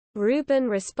Rubin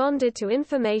responded to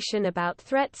information about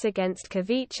threats against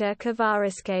Khvicha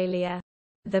Kvaratskhelia.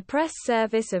 The press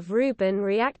service of Rubin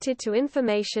reacted to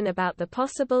information about the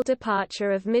possible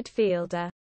departure of midfielder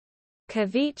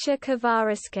Khvicha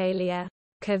Kvaratskhelia.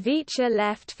 Khvicha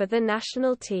left for the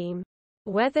national team.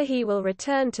 Whether he will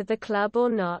return to the club or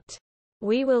not,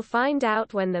 we will find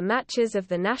out when the matches of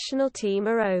the national team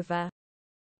are over.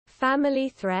 Family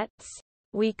threats?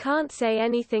 We can't say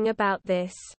anything about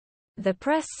this, the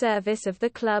press service of the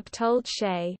club told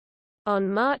Shay.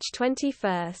 On March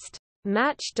 21,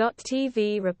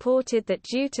 Match.tv reported that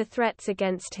due to threats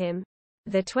against him,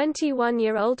 the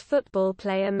 21-year-old football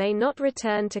player may not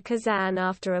return to Kazan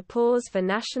after a pause for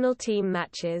national team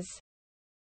matches.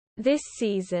 This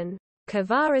season,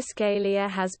 Kvaratskhelia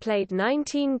has played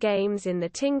 19 games in the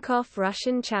Tinkoff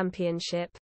Russian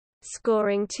Championship,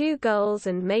 scoring 2 goals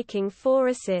and making 4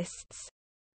 assists.